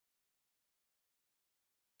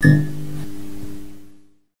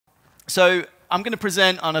So I'm going to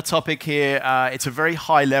present on a topic here. It's a very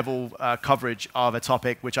high-level coverage of a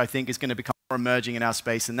topic which I think is going to become more emerging in our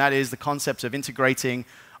space, and that is the concept of integrating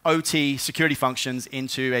OT security functions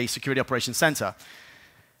into a security operations center.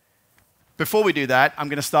 Before we do that, I'm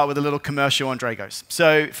going to start with a little commercial on Dragos.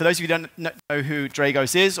 So for those of you who don't know who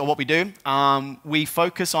Dragos is or what we do, we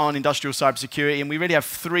focus on industrial cybersecurity, and we really have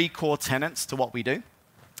three core tenets to what we do.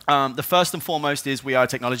 The first and foremost is we are a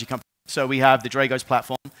technology company. So we have the Dragos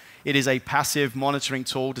platform. It is a passive monitoring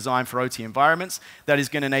tool designed for OT environments that is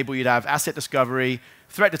going to enable you to have asset discovery,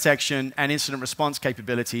 threat detection, and incident response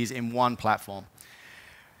capabilities in one platform.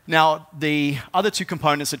 Now, the other two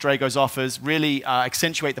components that Dragos offers really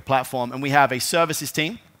accentuate the platform, and we have a services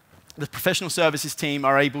team. The professional services team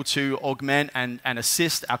are able to augment and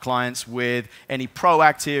assist our clients with any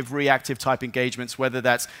proactive, reactive type engagements, whether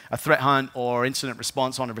that's a threat hunt or incident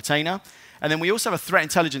response on a retainer. And then we also have a threat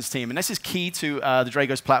intelligence team, and this is key to the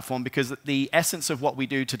Dragos platform because the essence of what we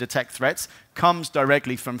do to detect threats comes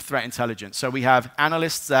directly from threat intelligence. So we have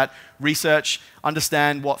analysts that research,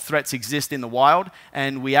 understand what threats exist in the wild,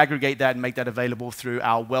 and we aggregate that and make that available through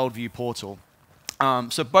our Worldview portal.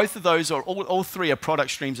 So both of those are, all three are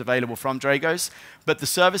product streams available from Dragos, but the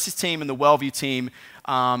services team and the Worldview team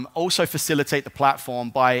also facilitate the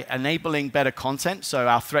platform by enabling better content. So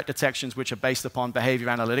our threat detections, which are based upon behavior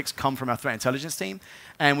analytics, come from our threat intelligence team.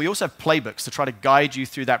 And we also have playbooks to try to guide you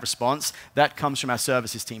through that response. That comes from our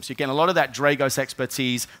services team. So again, a lot of that Dragos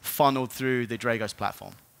expertise funneled through the Dragos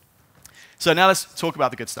platform. So now let's talk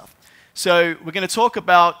about the good stuff. So we're going to talk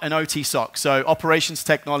about an OT SOC, so Operations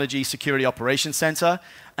Technology Security Operations Center,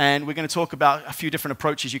 and we're going to talk about a few different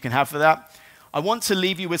approaches you can have for that. I want to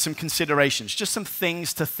leave you with some considerations, just some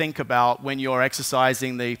things to think about when you're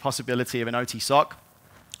exercising the possibility of an OT SOC.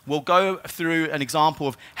 We'll go through an example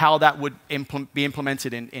of how that would be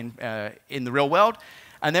implemented in the real world,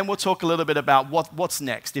 and then we'll talk a little bit about what's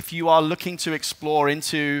next. If you are looking to explore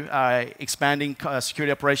into expanding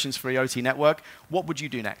security operations for your OT network, what would you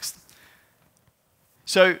do next?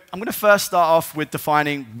 So I'm going to first start off with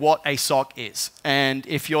defining what a SOC is. And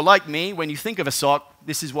if you're like me, when you think of a SOC,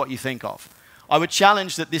 this is what you think of. I would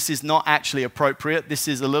challenge that this is not actually appropriate. This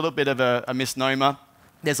is a little bit of a misnomer.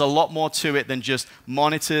 There's a lot more to it than just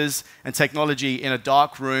monitors and technology in a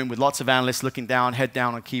dark room with lots of analysts looking down, head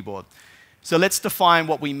down on keyboard. So let's define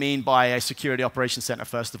what we mean by a security operations center,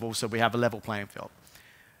 first of all, so we have a level playing field.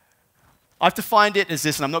 I've defined it as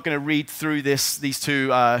this, and I'm not going to read through these two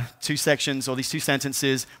sections or these two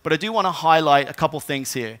sentences, but I do want to highlight a couple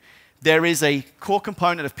things here. There is a core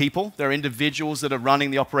component of people. There are individuals that are running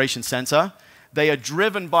the operations center. They are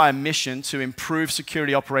driven by a mission to improve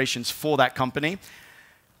security operations for that company.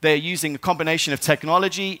 They're using a combination of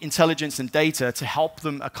technology, intelligence, and data to help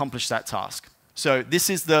them accomplish that task. So this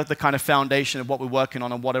is the kind of foundation of what we're working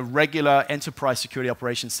on and what a regular enterprise security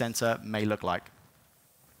operations center may look like.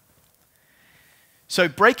 So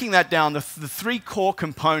breaking that down, the three core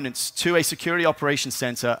components to a security operations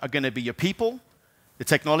center are going to be your people, the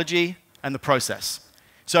technology, and the process.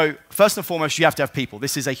 So first and foremost, you have to have people.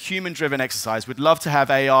 This is a human-driven exercise. We'd love to have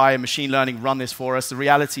AI and machine learning run this for us. The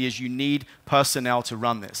reality is you need personnel to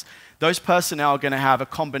run this. Those personnel are going to have a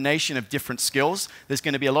combination of different skills. There's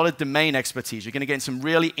going to be a lot of domain expertise. You're going to get some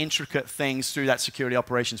really intricate things through that security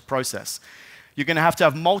operations process. You're going to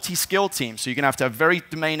have multi-skilled teams. So you're going to have very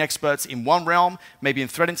domain experts in one realm, maybe in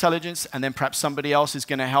threat intelligence, and then perhaps somebody else is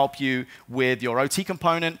going to help you with your OT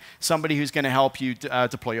component, somebody who's going to help you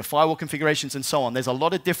deploy your firewall configurations, and so on. There's a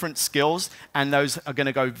lot of different skills, and those are going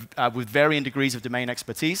to go with varying degrees of domain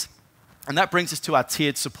expertise. And that brings us to our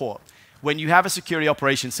tiered support. When you have a security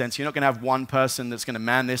operations center, you're not going to have one person that's going to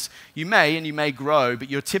man this. You may grow, but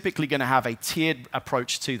you're typically going to have a tiered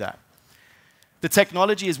approach to that. The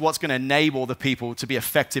technology is what's going to enable the people to be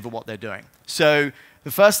effective at what they're doing. So the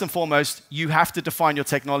first and foremost, you have to define your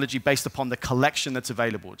technology based upon the collection that's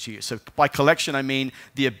available to you. So by collection, I mean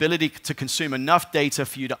the ability to consume enough data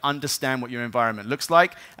for you to understand what your environment looks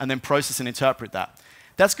like and then process and interpret that.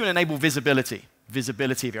 That's going to enable visibility.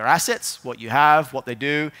 Visibility of your assets, what you have, what they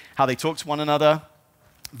do, how they talk to one another.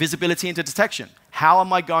 Visibility into detection. How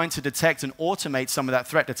am I going to detect and automate some of that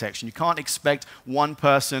threat detection? You can't expect one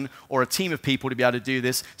person or a team of people to be able to do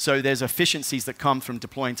this, so there's efficiencies that come from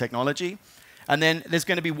deploying technology. And then there's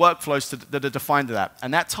going to be workflows that are defined to that.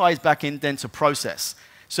 And that ties back in then to process.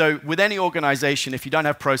 So with any organization, if you don't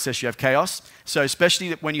have process, you have chaos. So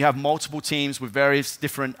especially when you have multiple teams with various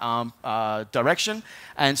different direction.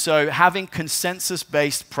 And so having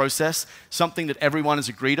consensus-based process, something that everyone has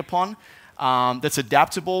agreed upon, that's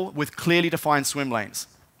adaptable with clearly defined swim lanes.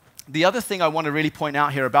 The other thing I want to really point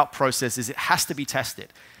out here about process is it has to be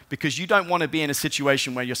tested. because you don't want to be in a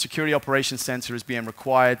situation where your security operations center is being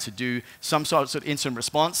required to do some sort of incident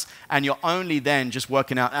response, and you're only then just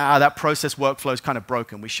working out, that process workflow is kind of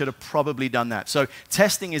broken. We should have probably done that. So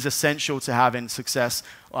testing is essential to having success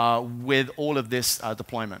with all of this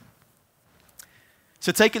deployment.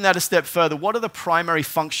 So taking that a step further, what are the primary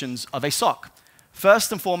functions of a SOC?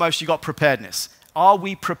 First and foremost, you've got preparedness. Are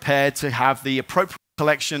we prepared to have the appropriate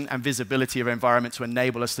collection and visibility of our environment to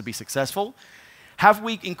enable us to be successful? Have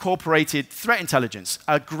we incorporated threat intelligence,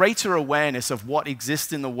 a greater awareness of what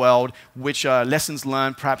exists in the world, which are lessons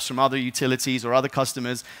learned perhaps from other utilities or other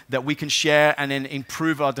customers that we can share and then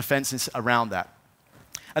improve our defenses around that?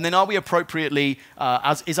 And then are we appropriately,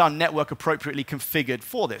 is our network appropriately configured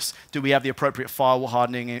for this? Do we have the appropriate firewall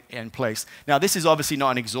hardening in place? Now, this is obviously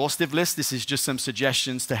not an exhaustive list. This is just some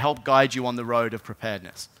suggestions to help guide you on the road of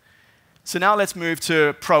preparedness. So now let's move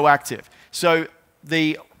to proactive. So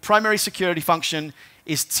the primary security function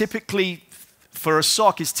is typically, for a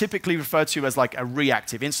SOC, is typically referred to as like a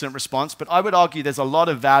reactive incident response, but I would argue there's a lot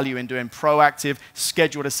of value in doing proactive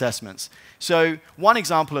scheduled assessments. So one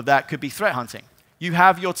example of that could be threat hunting. You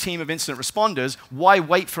have your team of incident responders. Why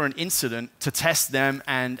wait for an incident to test them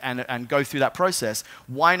and go through that process?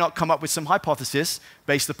 Why not come up with some hypothesis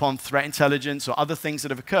based upon threat intelligence or other things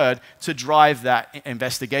that have occurred to drive that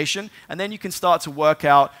investigation? And then you can start to work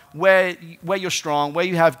out where you're strong, where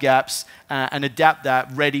you have gaps, and adapt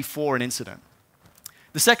that ready for an incident.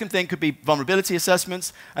 The second thing could be vulnerability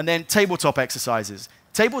assessments, and then tabletop exercises.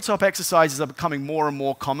 Tabletop exercises are becoming more and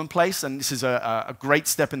more commonplace, and this is a great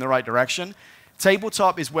step in the right direction.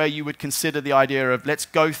 Tabletop is where you would consider the idea of let's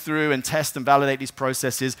go through and test and validate these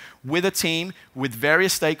processes with a team, with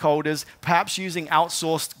various stakeholders, perhaps using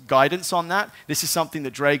outsourced guidance on that. This is something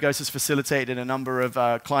that Dragos has facilitated in a number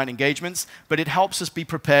of client engagements, but it helps us be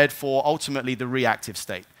prepared for ultimately the reactive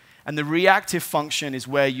state. And the reactive function is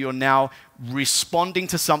where you're now responding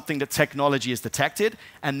to something that technology has detected,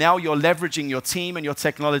 and now you're leveraging your team and your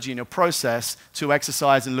technology and your process to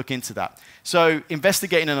exercise and look into that. So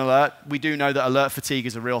investigating an alert, we do know that alert fatigue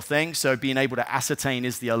is a real thing, so being able to ascertain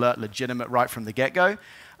is the alert legitimate right from the get-go,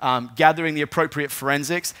 gathering the appropriate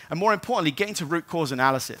forensics, and more importantly, getting to root cause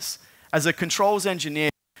analysis. As a controls engineer,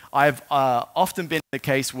 I've often been in the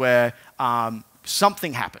case where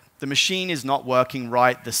something happened. The machine is not working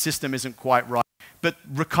right, the system isn't quite right, but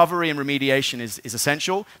recovery and remediation is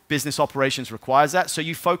essential. Business operations requires that, so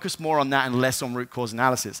you focus more on that and less on root cause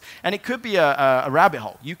analysis. And it could be a rabbit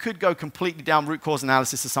hole. You could go completely down root cause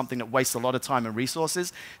analysis as something that wastes a lot of time and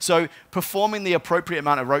resources. So performing the appropriate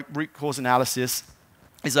amount of root cause analysis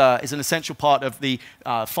is an essential part of the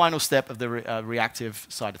final step of the reactive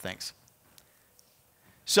side of things.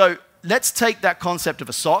 So let's take that concept of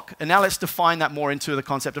a SOC, and now let's define that more into the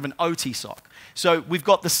concept of an OT SOC. So we've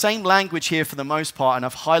got the same language here for the most part, and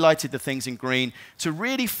I've highlighted the things in green to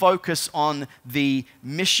really focus on the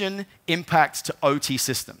mission impact to OT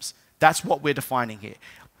systems. That's what we're defining here.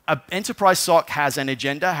 An enterprise SOC has an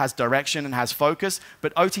agenda, has direction, and has focus,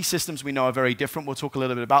 but OT systems we know are very different. We'll talk a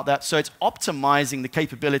little bit about that. So it's optimizing the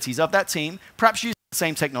capabilities of that team, perhaps using the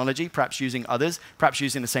same technology, perhaps using others, perhaps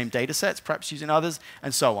using the same data sets, perhaps using others,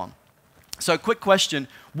 and so on. So quick question,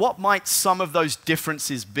 what might some of those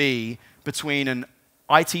differences be between an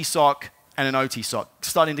IT SOC and an OT SOC?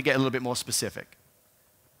 Starting to get a little bit more specific.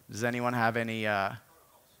 Does anyone have any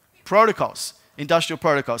protocols, industrial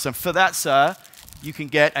protocols? And for that, sir, you can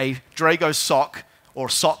get a Dragos SOC or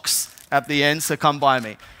SOCs at the end, so come by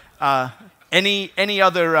me. Any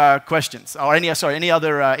other questions? Or any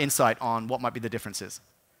other insight on what might be the differences?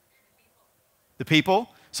 The people?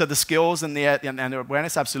 So the skills and the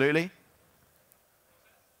awareness, absolutely.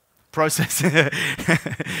 Process.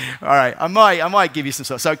 All right, I might give you some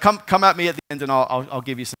stuff. So come at me at the end, and I'll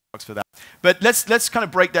give you some talks for that. But let's kind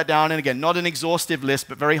of break that down. And again, not an exhaustive list,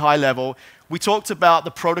 but very high level. We talked about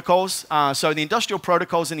the protocols. So the industrial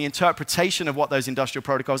protocols and the interpretation of what those industrial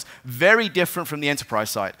protocols, very different from the enterprise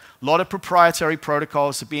side. A lot of proprietary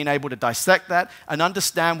protocols, so being able to dissect that and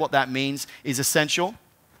understand what that means is essential.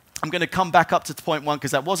 I'm going to come back up to point one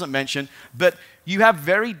because that wasn't mentioned, but you have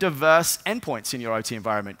very diverse endpoints in your OT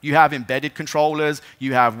environment. You have embedded controllers,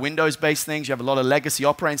 you have Windows-based things, you have a lot of legacy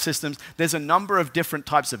operating systems. There's a number of different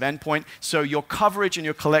types of endpoint, so your coverage and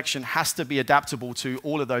your collection has to be adaptable to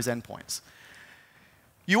all of those endpoints.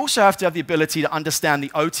 You also have to have the ability to understand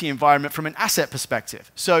the OT environment from an asset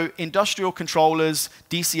perspective. So industrial controllers,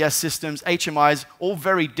 DCS systems, HMIs, all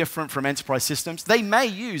very different from enterprise systems. They may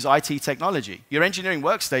use IT technology. Your engineering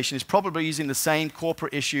workstation is probably using the same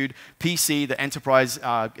corporate-issued PC that enterprise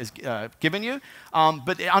is given you,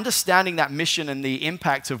 but understanding that mission and the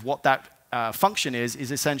impact of what that function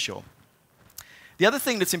is essential. The other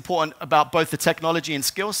thing that's important about both the technology and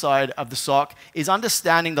skill side of the SOC is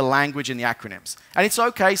understanding the language and the acronyms. And it's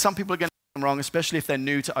okay, some people are going to get them wrong, especially if they're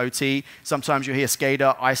new to OT. Sometimes you'll hear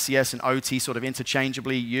SCADA, ICS, and OT sort of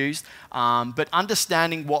interchangeably used. But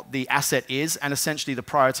understanding what the asset is and essentially the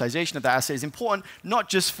prioritization of that asset is important, not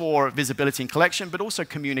just for visibility and collection, but also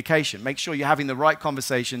communication. Make sure you're having the right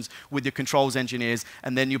conversations with your controls engineers,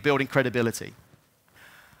 and then you're building credibility.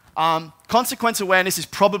 Consequence awareness is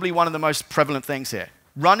probably one of the most prevalent things here.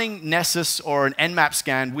 Running Nessus or an Nmap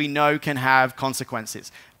scan, we know can have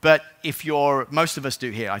consequences. But if you're, most of us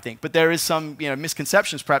do here, I think. But there is some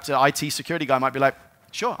misconceptions. Perhaps an IT security guy might be like,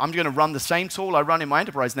 sure, I'm going to run the same tool I run in my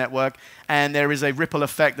enterprise network, and there is a ripple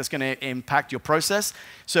effect that's going to impact your process.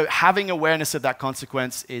 So having awareness of that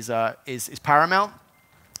consequence is paramount.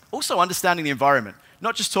 Also understanding the environment.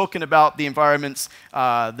 Not just talking about the environments,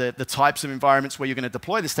 the types of environments where you're going to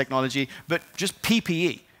deploy this technology, but just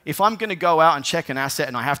PPE. If I'm going to go out and check an asset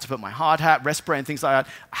and I have to put my hard hat, respirator, and things like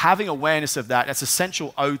that, having awareness of that, that's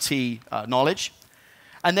essential OT knowledge.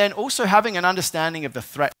 And then also having an understanding of the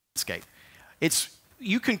threat landscape.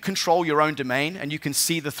 You can control your own domain and you can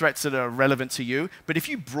see the threats that are relevant to you, but if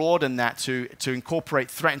you broaden that to incorporate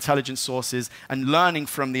threat intelligence sources and learning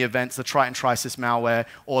from the events, the Triton Trisys malware,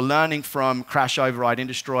 or learning from Crash Override and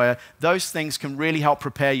Destroyer, those things can really help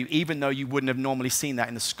prepare you, even though you wouldn't have normally seen that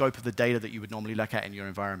in the scope of the data that you would normally look at in your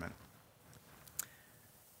environment.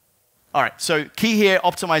 All right, so key here,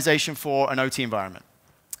 optimization for an OT environment.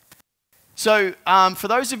 So for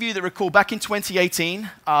those of you that recall, back in 2018,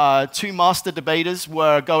 two master debaters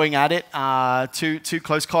were going at it, two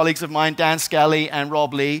close colleagues of mine, Dan Scally and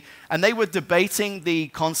Rob Lee, and they were debating the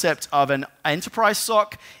concept of an enterprise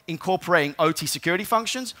SOC incorporating OT security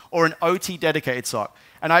functions or an OT dedicated SOC.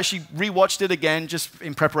 And I actually rewatched it again just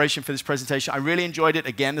in preparation for this presentation. I really enjoyed it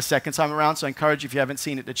again the second time around, so I encourage you, if you haven't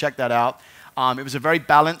seen it, to check that out. It was a very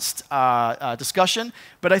balanced discussion,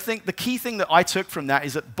 but I think the key thing that I took from that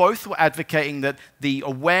is that both were advocating that the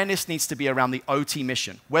awareness needs to be around the OT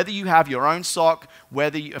mission. Whether you have your own SOC,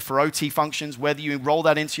 for OT functions, whether you roll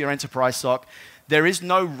that into your enterprise SOC, there is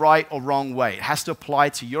no right or wrong way. It has to apply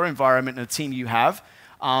to your environment and the team you have.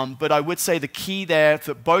 But I would say the key there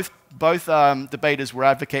that both debaters were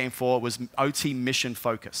advocating for was OT mission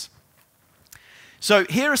focus. So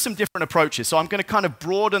here are some different approaches. So I'm going to kind of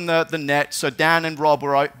broaden the net. So Dan and Rob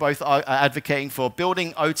were both advocating for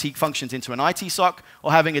building OT functions into an IT SOC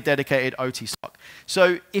or having a dedicated OT SOC.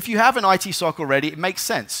 So if you have an IT SOC already, it makes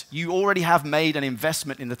sense. You already have made an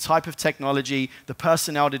investment in the type of technology, the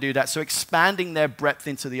personnel to do that. So expanding their breadth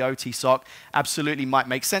into the OT SOC absolutely might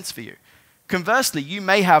make sense for you. Conversely, you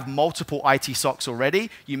may have multiple IT SOCs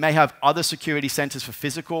already. You may have other security centers for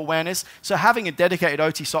physical awareness. So having a dedicated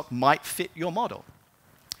OT SOC might fit your model.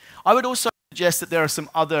 I would also suggest that there are some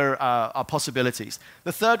other possibilities.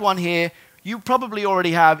 The third one here, you probably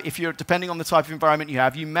already have, depending on the type of environment you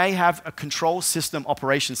have, you may have a control system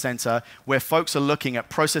operations center where folks are looking at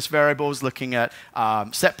process variables, looking at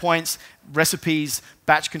set points, recipes,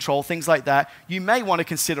 batch control, things like that. You may want to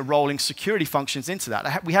consider rolling security functions into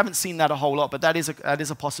that. We haven't seen that a whole lot, but that is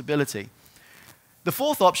a possibility. The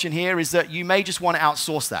fourth option here is that you may just want to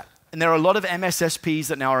outsource that. And there are a lot of MSSPs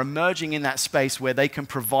that now are emerging in that space where they can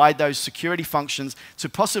provide those security functions to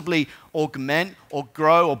possibly augment or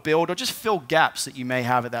grow or build or just fill gaps that you may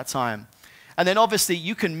have at that time. And then obviously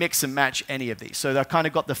you can mix and match any of these. So they've kind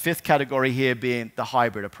of got the fifth category here being the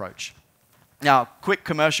hybrid approach. Now, quick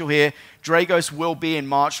commercial here. Dragos will be in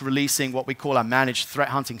March releasing what we call our managed threat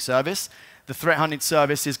hunting service. The threat hunting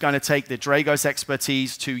service is going to take the Dragos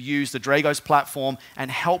expertise to use the Dragos platform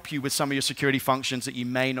and help you with some of your security functions that you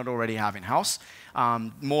may not already have in-house.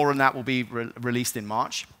 More on that will be released in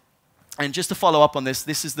March. And just to follow up on this,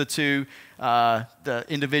 this is the two the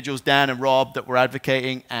individuals, Dan and Rob, that were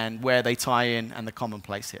advocating and where they tie in and the common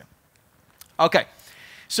place here. Okay,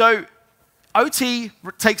 so OT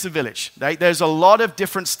takes a village. Right? There's a lot of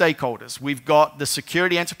different stakeholders. We've got the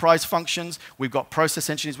security enterprise functions, we've got process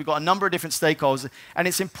engineers, we've got a number of different stakeholders, and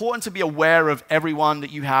it's important to be aware of everyone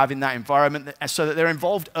that you have in that environment so that they're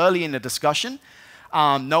involved early in the discussion.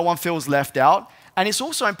 No one feels left out. And it's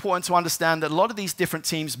also important to understand that a lot of these different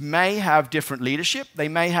teams may have different leadership, they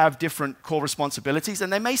may have different core responsibilities,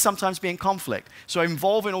 and they may sometimes be in conflict. So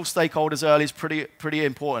involving all stakeholders early is pretty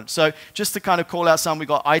important. So just to kind of call out some, we've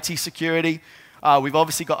got IT security, we've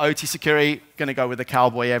obviously got OT security, going to go with the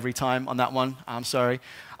cowboy every time on that one, I'm sorry.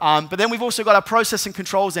 But then we've also got our process and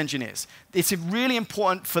controls engineers. It's really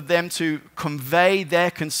important for them to convey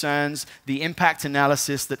their concerns, the impact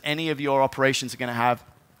analysis that any of your operations are going to have.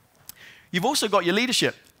 You've also got your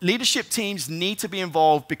leadership. leadership teams need to be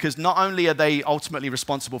involved because not only are they ultimately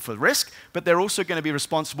responsible for the risk, but they're also going to be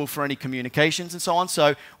responsible for any communications and so on.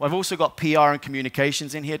 So I've also got PR and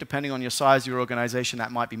communications in here. Depending on your size of your organization,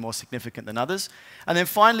 that might be more significant than others. And then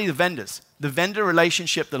finally, the vendors. The vendor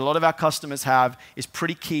relationship that a lot of our customers have is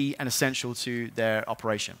pretty key and essential to their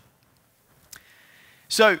operation.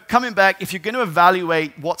 So coming back, if you're going to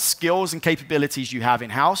evaluate what skills and capabilities you have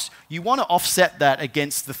in-house, you want to offset that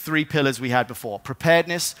against the 3 pillars we had before: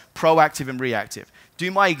 preparedness, proactive, and reactive.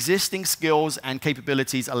 Do my existing skills and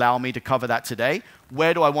capabilities allow me to cover that today?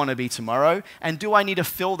 Where do I want to be tomorrow? And do I need to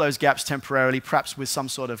fill those gaps temporarily, perhaps with some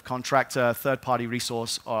sort of contractor, third-party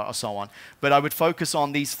resource, or so on? But I would focus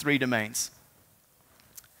on these 3 domains.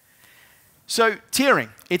 So tiering.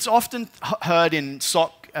 It's often heard in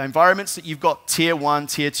SOC environments that you've got tier 1,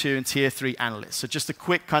 tier 2, and tier 3 analysts. So just a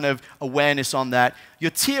quick kind of awareness on that.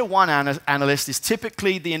 Your tier 1 analyst is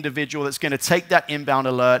typically the individual that's going to take that inbound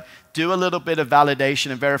alert, do a little bit of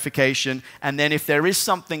validation and verification, and then if there is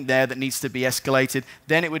something there that needs to be escalated,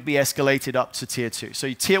 then it would be escalated up to tier 2. So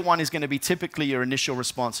your tier 1 is going to be typically your initial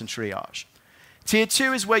response and triage. Tier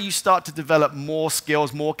 2 is where you start to develop more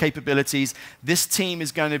skills, more capabilities. This team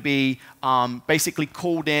is going to be basically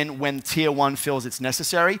called in when tier 1 feels it's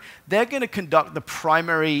necessary. They're going to conduct the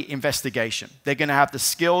primary investigation. They're going to have the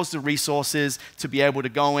skills, the resources to be able to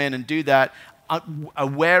go in and do that,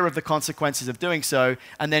 aware of the consequences of doing so,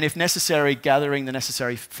 and then if necessary, gathering the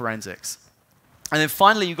necessary forensics. And then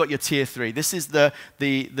finally, you've got your tier 3. This is the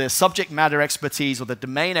subject matter expertise or the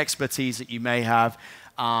domain expertise that you may have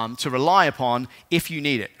to rely upon if you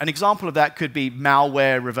need it. An example of that could be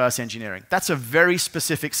malware reverse engineering. That's a very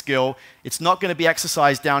specific skill. It's not going to be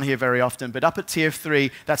exercised down here very often, but up at tier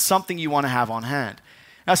 3, that's something you want to have on hand.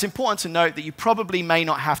 Now, it's important to note that you probably may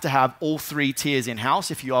not have to have all 3 tiers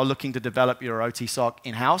in-house if you are looking to develop your OT SOC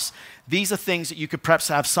in-house. These are things that you could perhaps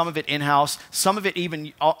have some of it in-house, some of it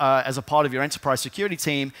even as a part of your enterprise security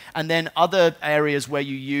team, and then other areas where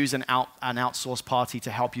you use an outsourced party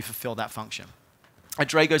to help you fulfill that function. At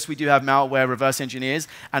Dragos, we do have malware reverse engineers,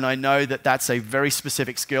 and I know that that's a very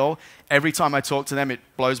specific skill. Every time I talk to them, it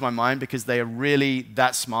blows my mind because they are really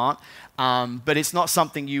that smart. But it's not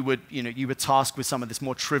something you would task with some of this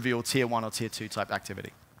more trivial tier 1 or tier 2 type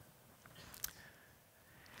activity.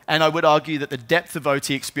 And I would argue that the depth of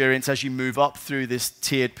OT experience as you move up through this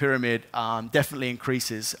tiered pyramid definitely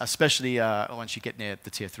increases, especially once you get near the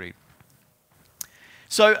tier 3.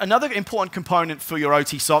 So another important component for your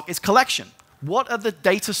OT SOC is collection. What are the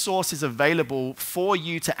data sources available for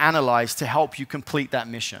you to analyze to help you complete that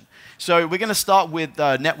mission? So we're going to start with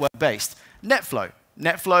network-based. NetFlow.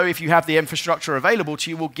 NetFlow, if you have the infrastructure available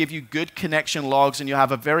to you, will give you good connection logs, and you'll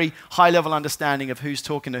have a very high-level understanding of who's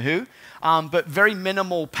talking to who, but very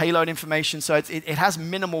minimal payload information. So it has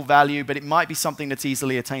minimal value, but it might be something that's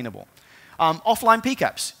easily attainable. Offline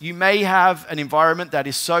PCAPs. You may have an environment that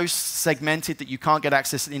is so segmented that you can't get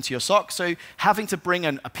access into your SOC, so having to bring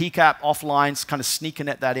a PCAP offline, kind of sneaking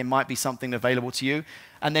that in might be something available to you.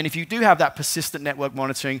 And then if you do have that persistent network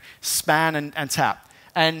monitoring, span and tap.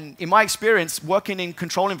 And in my experience, working in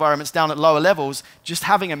control environments down at lower levels, just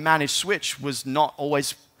having a managed switch was not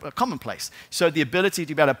always commonplace. So the ability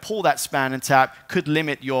to be able to pull that span and tap could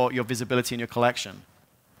limit your visibility in your collection.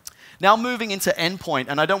 Now moving into endpoint,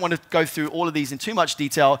 and I don't want to go through all of these in too much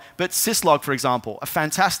detail, but syslog, for example, a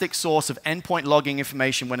fantastic source of endpoint logging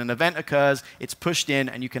information. When an event occurs, it's pushed in,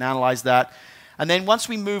 and you can analyze that. And then once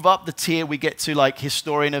we move up the tier, we get to like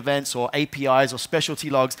historian events or APIs or specialty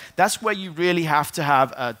logs. That's where you really have to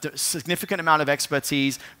have a significant amount of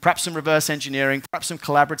expertise, perhaps some reverse engineering, perhaps some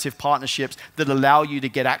collaborative partnerships that allow you to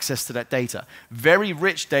get access to that data. Very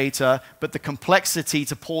rich data, but the complexity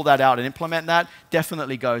to pull that out and implement that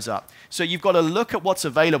definitely goes up. So you've got to look at what's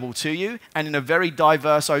available to you, and in a very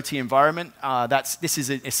diverse OT environment, this is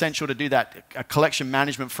essential to do that collection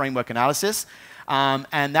management framework analysis.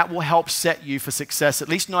 And that will help set you for success, at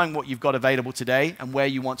least knowing what you've got available today and where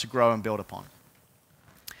you want to grow and build upon.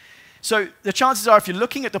 So the chances are, if you're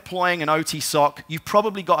looking at deploying an OT SOC, you've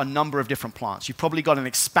probably got a number of different plants. You've probably got an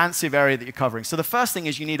expansive area that you're covering. So the first thing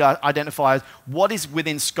is you need to identify what is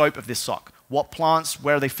within scope of this SOC. What plants,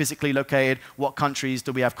 where are they physically located, what countries,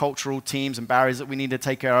 do we have cultural teams and barriers that we need to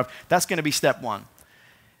take care of? That's going to be step 1.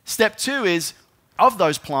 Step 2 is, of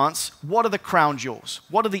those plants, what are the crown jewels?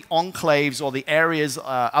 What are the enclaves or the areas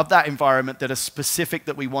of that environment that are specific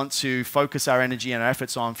that we want to focus our energy and our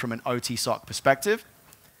efforts on from an OT SOC perspective?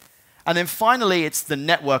 And then finally, it's the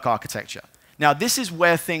network architecture. Now, this is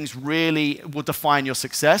where things really will define your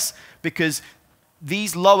success, because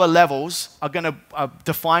these lower levels are going to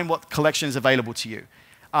define what collection is available to you.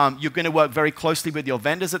 You're going to work very closely with your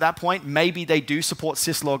vendors at that point. Maybe they do support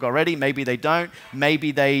syslog already. Maybe they don't.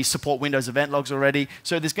 Maybe they support Windows event logs already.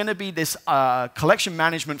 So there's going to be this collection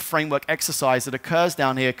management framework exercise that occurs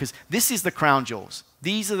down here because this is the crown jewels.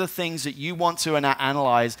 These are the things that you want to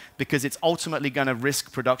analyze because it's ultimately going to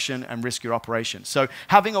risk production and risk your operation. So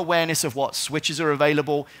having awareness of what switches are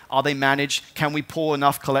available, are they managed, can we pull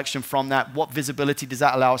enough collection from that, what visibility does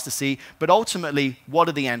that allow us to see, but ultimately, what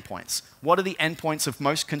are the endpoints? What are the endpoints of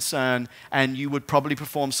most concern? And you would probably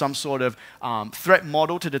perform some sort of threat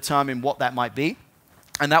model to determine what that might be.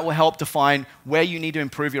 And that will help define where you need to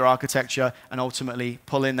improve your architecture and ultimately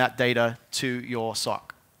pull in that data to your SOC.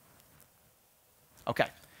 Okay.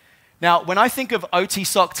 Now, when I think of OT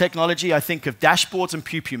SOC technology, I think of dashboards and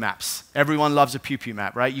pew-pew maps. Everyone loves a pew-pew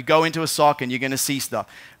map, right? You go into a SOC and you're going to see stuff.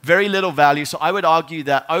 Very little value. So I would argue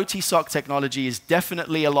that OT SOC technology is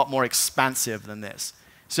definitely a lot more expansive than this.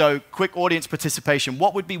 So quick audience participation.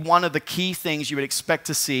 What would be one of the key things you would expect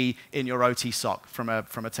to see in your OT SOC from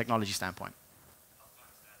a technology standpoint?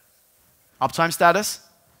 Uptime status?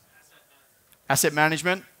 Asset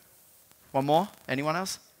management? One more? Anyone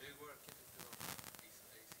else?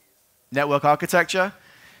 Network architecture.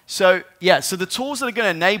 So yeah, so the tools that are going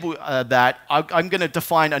to enable that, I'm going to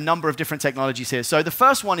define a number of different technologies here. So the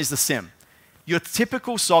first one is the SIM. Your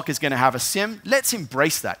typical SOC is going to have a SIM. Let's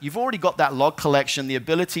embrace that. You've already got that log collection, the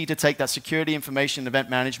ability to take that security information, event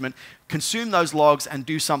management, consume those logs, and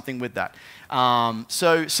do something with that.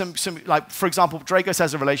 So like, for example, Dragos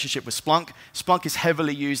has a relationship with Splunk. Splunk is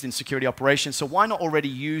heavily used in security operations, so why not already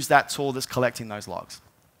use that tool that's collecting those logs?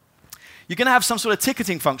 You're going to have some sort of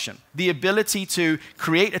ticketing function, the ability to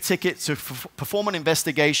create a ticket to perform an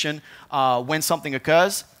investigation when something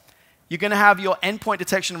occurs. You're going to have your endpoint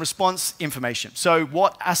detection and response information. So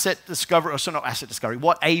what asset discovery, or sorry, not asset discovery,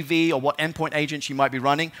 what AV or what endpoint agents you might be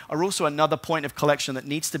running are also another point of collection that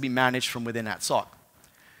needs to be managed from within that SOC.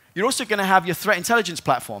 You're also going to have your threat intelligence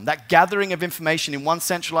platform, that gathering of information in one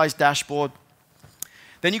centralized dashboard.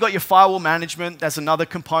 Then you've got your firewall management. That's another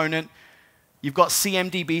component. You've got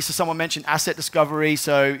CMDB, so someone mentioned asset discovery,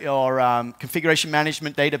 so your configuration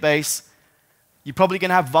management database. You're probably going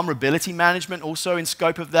to have vulnerability management also in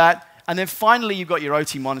scope of that. And then finally, you've got your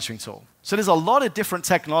OT monitoring tool. So there's a lot of different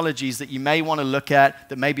technologies that you may want to look at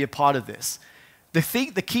that may be a part of this. The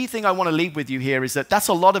key thing I want to leave with you here is that that's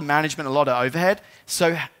a lot of management, a lot of overhead.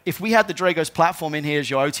 So if we had the Dragos platform in here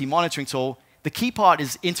as your OT monitoring tool, the key part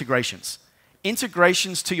is integrations.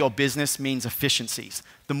 Integrations to your business means efficiencies.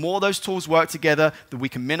 The more those tools work together, the we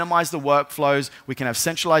can minimize the workflows, we can have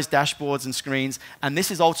centralized dashboards and screens, and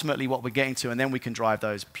this is ultimately what we're getting to, and then we can drive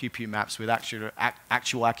those pew-pew maps with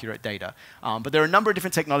actual accurate data. But there are a number of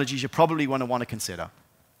different technologies you probably want to consider.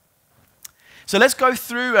 So let's go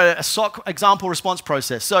through a SOC example response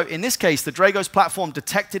process. So in this case, the Dragos platform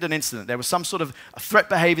detected an incident. There was some sort of threat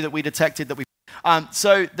behavior that we detected that we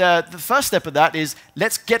so the first step of that is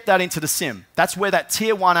let's get that into the SIM. That's where that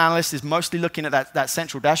tier 1 analyst is mostly looking at that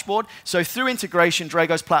central dashboard. So through integration,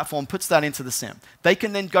 Dragos platform puts that into the SIM. They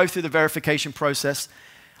can then go through the verification process.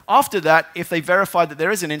 After that, if they verify that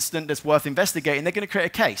there is an incident that's worth investigating, they're going to create a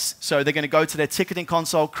case. So they're going to go to their ticketing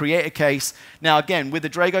console, create a case. Now, again, with the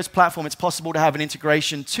Dragos platform, it's possible to have an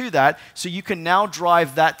integration to that, so you can now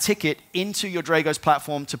drive that ticket into your Dragos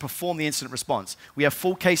platform to perform the incident response. We have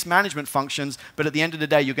full case management functions, but at the end of the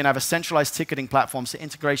day, you're going to have a centralized ticketing platform, so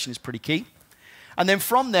integration is pretty key. And then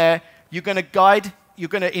from there, you're going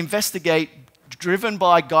to investigate driven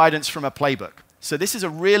by guidance from a playbook. So this is a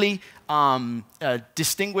really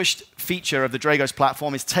distinguished feature of the Dragos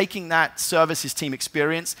platform, is taking that services team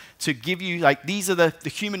experience to give you, like, these are the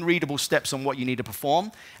human readable steps on what you need to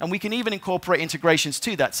perform. And we can even incorporate integrations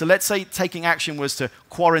to that. So let's say taking action was to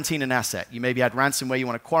quarantine an asset. You maybe had ransomware, you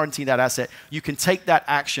want to quarantine that asset. You can take that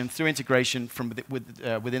action through integration from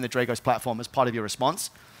within the Dragos platform as part of your response.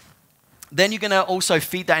 Then you're going to also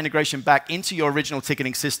feed that integration back into your original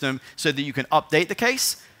ticketing system so that you can update the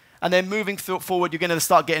case. And then moving forward, you're going to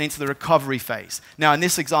start getting into the recovery phase. Now, in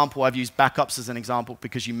this example, I've used backups as an example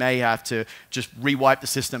because you may have to just rewipe the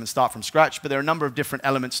system and start from scratch. But there are a number of different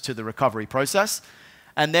elements to the recovery process.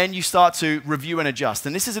 And then you start to review and adjust.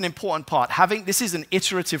 And this is an important part. This is an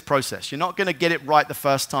iterative process. You're not going to get it right the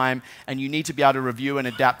first time, and you need to be able to review and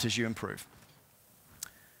adapt as you improve.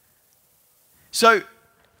 So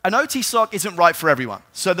an OT SOC isn't right for everyone.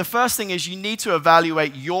 So the first thing is you need to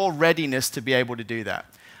evaluate your readiness to be able to do that.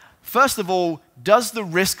 First of all, does the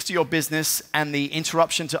risk to your business and the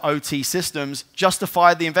interruption to OT systems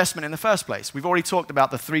justify the investment in the first place? We've already talked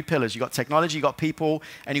about the 3 pillars. You've got technology, you've got people,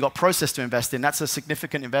 and you've got process to invest in. That's a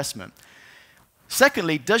significant investment.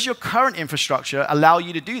 Secondly, does your current infrastructure allow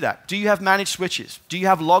you to do that? Do you have managed switches? Do you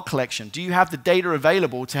have log collection? Do you have the data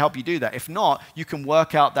available to help you do that? If not, you can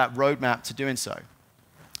work out that roadmap to doing so.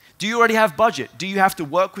 Do you already have budget? Do you have to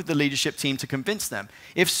work with the leadership team to convince them?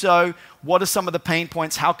 If so, what are some of the pain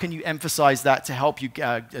points? How can you emphasize that to help you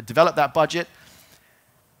develop that budget?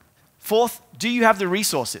 Fourth, do you have the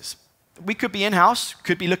resources? We could be in-house,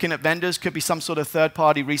 could be looking at vendors, could be some sort of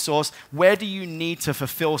third-party resource. Where do you need to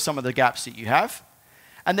fulfill some of the gaps that you have?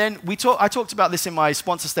 And then I talked about this in my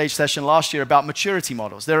sponsor stage session last year about maturity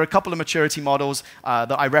models. There are a couple of maturity models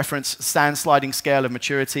that I referenced, Sand sliding scale of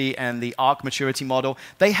maturity and the ARC maturity model.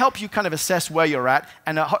 They help you kind of assess where you're at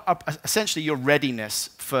and essentially your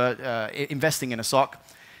readiness for investing in a SOC.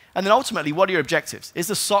 And then ultimately, what are your objectives? Is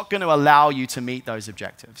the SOC going to allow you to meet those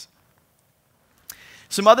objectives?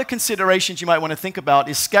 Some other considerations you might want to think about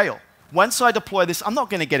is scale. Once I deploy this, I'm not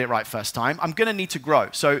going to get it right first time. I'm going to need to grow.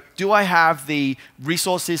 So do I have the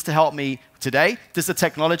resources to help me today? Does the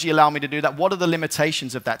technology allow me to do that? What are the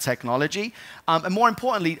limitations of that technology? And more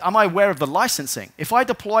importantly, am I aware of the licensing? If I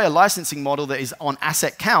deploy a licensing model that is on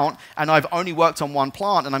asset count and I've only worked on one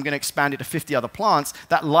plant and I'm going to expand it to 50 other plants,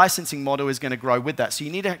 that licensing model is going to grow with that. So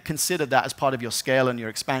you need to consider that as part of your scale and your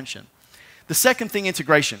expansion. The second thing,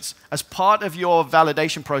 integrations. As part of your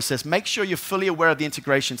validation process, make sure you're fully aware of the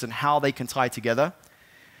integrations and how they can tie together.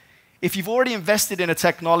 If you've already invested in a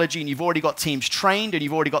technology and you've already got teams trained and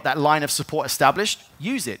you've already got that line of support established,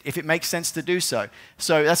 use it if it makes sense to do so.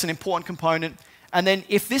 So that's an important component. And then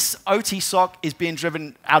if this OT SOC is being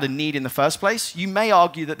driven out of need in the first place, you may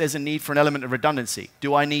argue that there's a need for an element of redundancy.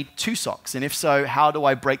 Do I need two SOCs? And if so, how do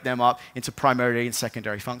I break them up into primary and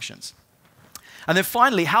secondary functions? And then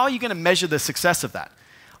finally, how are you going to measure the success of that?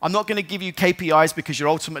 I'm not going to give you KPIs because you're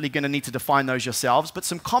ultimately going to need to define those yourselves, but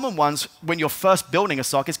some common ones when you're first building a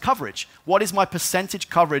SOC is coverage. What is my percentage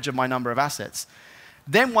coverage of my number of assets?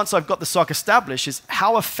 Then once I've got the SOC established is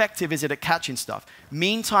how effective is it at catching stuff?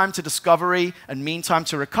 Mean time to discovery and mean time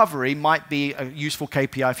to recovery might be a useful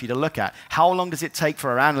KPI for you to look at. How long does it take for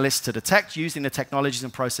our analysts to detect using the technologies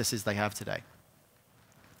and processes they have today?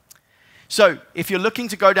 So if you're looking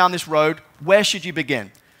to go down this road, where should you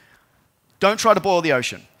begin? Don't try to boil the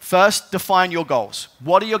ocean. First, define your goals.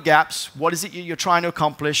 What are your gaps? What is it you're trying to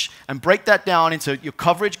accomplish? And break that down into your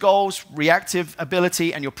coverage goals, reactive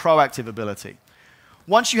ability, and your proactive ability.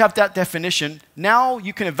 Once you have that definition, now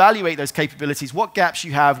you can evaluate those capabilities, what gaps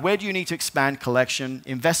you have, where do you need to expand collection,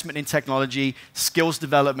 investment in technology, skills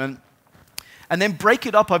development, and then break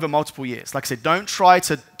it up over multiple years. Like I said, don't try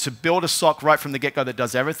to build a SOC right from the get-go that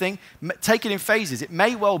does everything. Take it in phases. It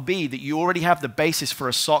may well be that you already have the basis for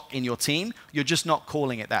a SOC in your team. You're just not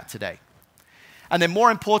calling it that today. And then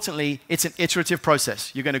more importantly, it's an iterative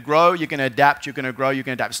process. You're going to grow, you're going to adapt, you're going to grow, you're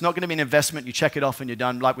going to adapt. It's not going to be an investment. You check it off and you're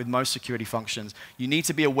done, like with most security functions. You need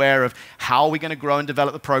to be aware of how are we going to grow and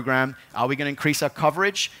develop the program? Are we going to increase our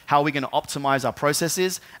coverage? How are we going to optimize our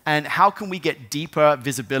processes? And how can we get deeper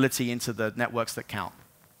visibility into the networks that count?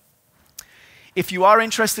 If you are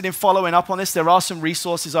interested in following up on this, there are some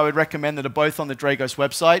resources I would recommend that are both on the Dragos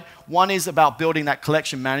website. One is about building that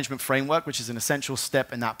collection management framework, which is an essential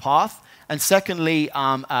step in that path. And secondly,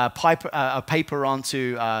 a paper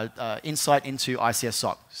onto insight into ICS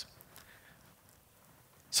SOCs.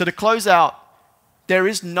 So to close out, there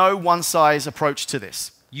is no one-size approach to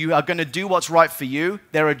this. You are going to do what's right for you.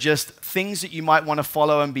 There are just things that you might want to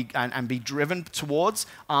follow and be driven towards,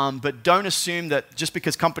 but don't assume that just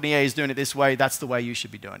because company A is doing it this way, that's the way you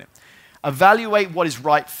should be doing it. Evaluate what is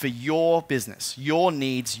right for your business, your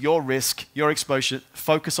needs, your risk, your exposure.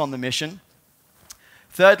 Focus on the mission.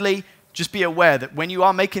 Thirdly, just be aware that when you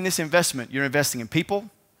are making this investment, you're investing in people,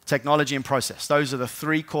 technology, and process. Those are the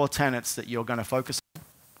three core tenets that you're going to focus on.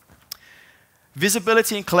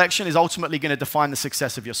 Visibility and collection is ultimately going to define the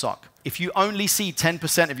success of your SOC. If you only see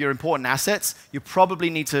 10% of your important assets, you probably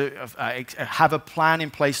need to have a plan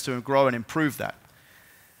in place to grow and improve that.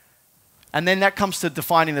 And then that comes to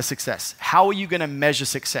defining the success. How are you going to measure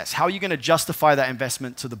success? How are you going to justify that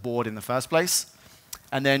investment to the board in the first place?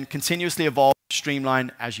 And then continuously evolve,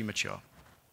 streamline as you mature.